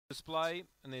display,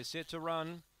 and they're set to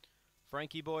run.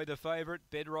 Frankie Boy the favourite,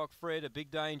 Bedrock Fred a big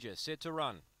danger, set to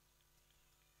run.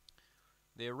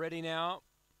 They're ready now.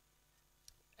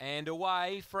 And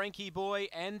away, Frankie Boy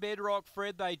and Bedrock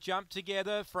Fred, they jump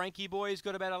together. Frankie Boy's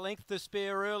got about a length to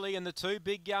spare early, and the two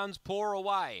big guns pour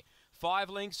away. 5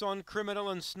 lengths on Criminal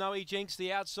and Snowy Jinx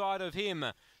the outside of him.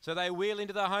 So they wheel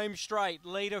into the home straight.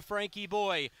 Leader Frankie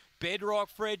Boy. Bedrock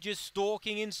Fred just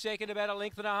stalking in second, about a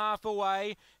length and a half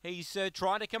away. He's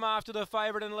trying to come after the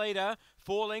favourite and leader.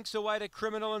 4 lengths away to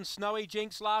Criminal and Snowy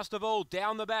Jinx last of all.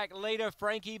 Down the back, leader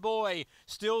Frankie Boy.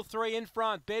 Still 3 in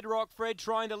front. Bedrock Fred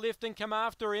trying to lift and come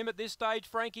after him. At this stage,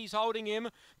 Frankie's holding him.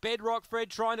 Bedrock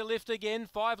Fred trying to lift again.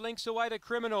 5 lengths away to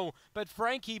Criminal. But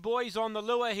Frankie Boy's on the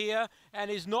lure here and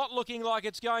is not looking like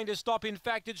it's going to stop. In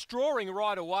fact, it's drawing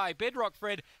right away. Bedrock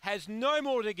Fred has no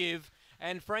more to give.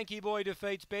 And Frankie Boy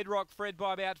defeats Bedrock Fred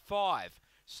by about 5.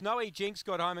 Snowy Jinx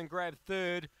got home and grabbed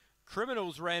 3rd.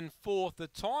 Criminals ran 4th. The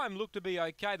time looked to be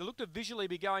okay. They looked to visually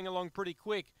be going along pretty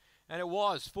quick. And it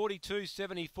was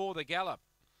 42.74 the gallop.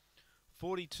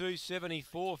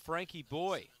 42.74 Frankie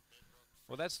Boy.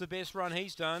 Well, that's the best run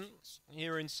he's done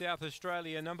here in South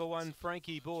Australia. Number 1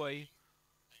 Frankie Boy.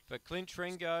 For Clint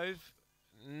Trengove,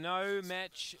 no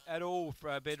match at all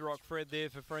for Bedrock Fred there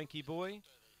for Frankie Boy.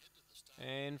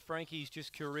 And Frankie's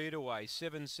just careered away.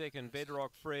 7 second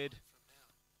Bedrock Fred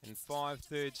and 5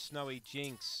 third Snowy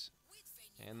Jinx.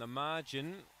 And the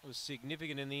margin was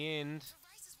significant in the end.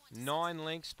 9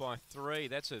 lengths by 3.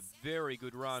 That's a very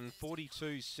good run.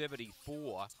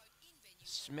 42.74.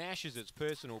 Smashes its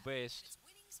personal best.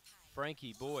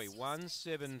 Frankie Boy,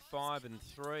 1.75 and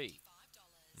 3.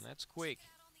 And that's quick.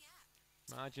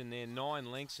 Margin there,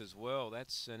 9 lengths as well.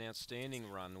 That's an outstanding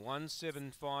run.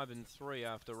 1.75 and 3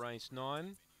 after race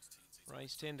 9.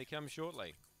 Race 10 to come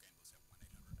shortly.